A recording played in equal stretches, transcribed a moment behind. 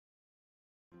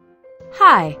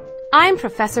Hi, I'm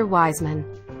Professor Wiseman.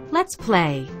 Let's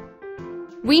play.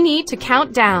 We need to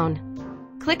count down.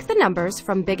 Click the numbers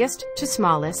from biggest to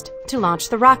smallest to launch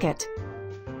the rocket.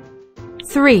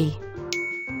 3,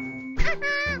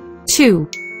 2,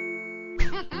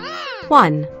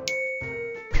 1,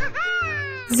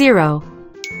 0.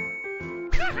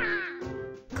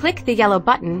 Click the yellow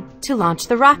button to launch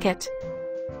the rocket.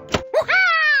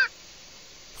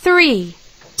 3,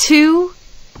 2,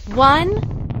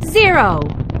 1, 0.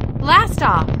 Blast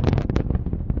off.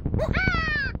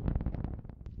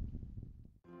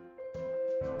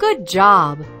 Good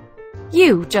job.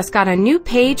 You just got a new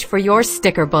page for your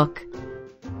sticker book.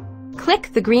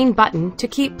 Click the green button to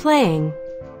keep playing.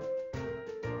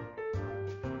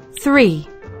 3,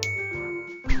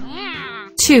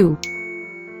 2,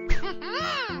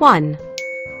 1,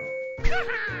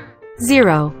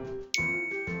 0.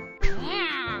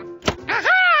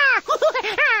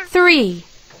 3,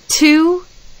 2,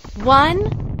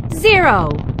 1, 0.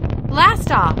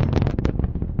 Blast off.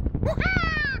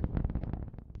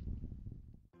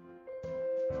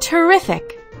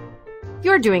 Terrific!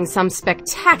 You're doing some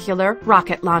spectacular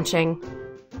rocket launching.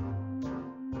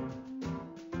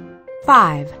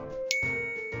 5,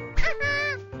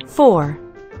 4,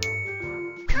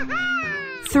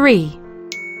 3,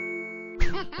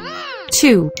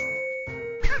 2,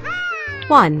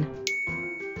 1,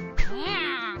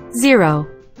 0.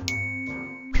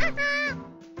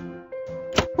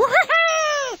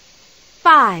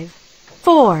 5,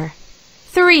 4,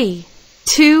 3,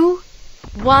 2,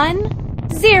 1,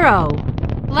 0.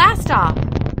 Blast off.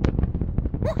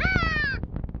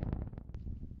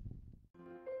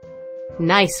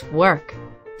 Nice work.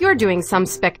 You're doing some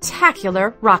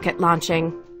spectacular rocket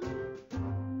launching.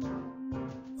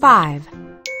 5,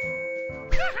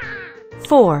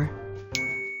 4,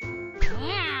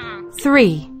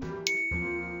 3,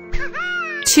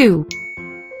 2,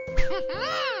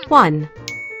 1,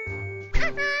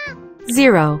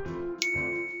 0.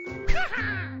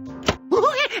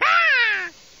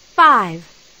 5,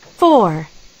 4,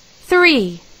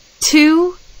 3,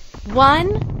 2,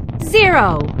 1,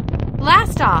 0.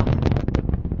 Blast off.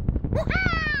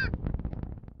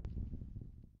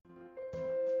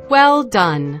 Well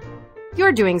done.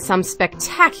 You're doing some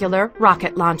spectacular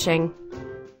rocket launching.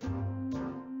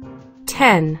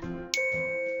 10,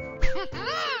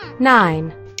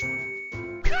 9,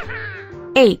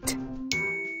 8,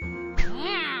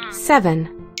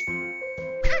 7,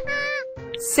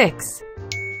 6,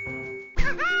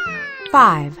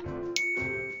 5,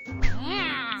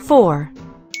 4,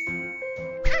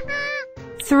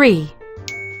 3,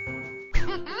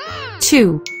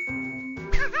 2,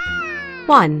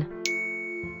 1,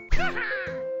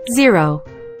 0.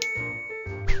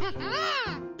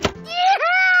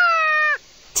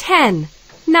 10,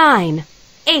 9,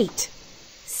 8,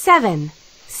 7,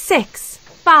 6,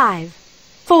 5,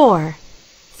 4,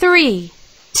 3,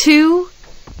 2,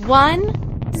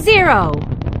 1, 0.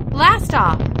 Blast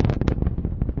off.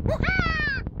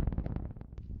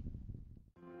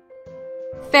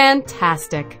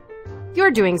 Fantastic.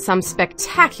 You're doing some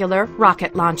spectacular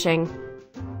rocket launching.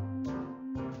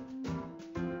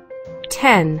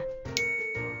 10,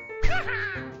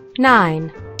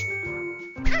 9,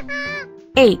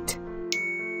 8,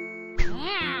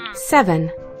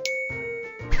 7,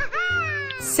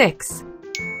 6,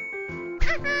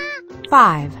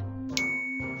 5,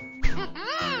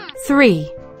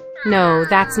 3. No,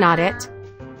 that's not it.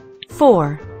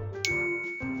 4,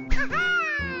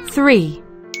 3,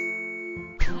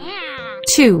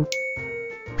 2,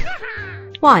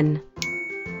 1,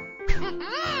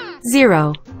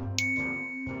 0.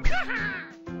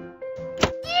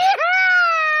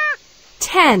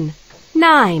 10,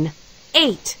 9,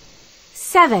 8,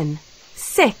 7,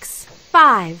 6,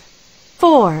 5,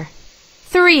 4,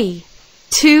 3,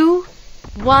 2,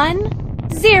 1,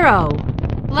 0.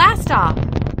 Blast off.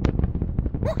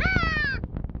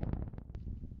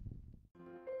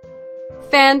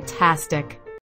 Fantastic.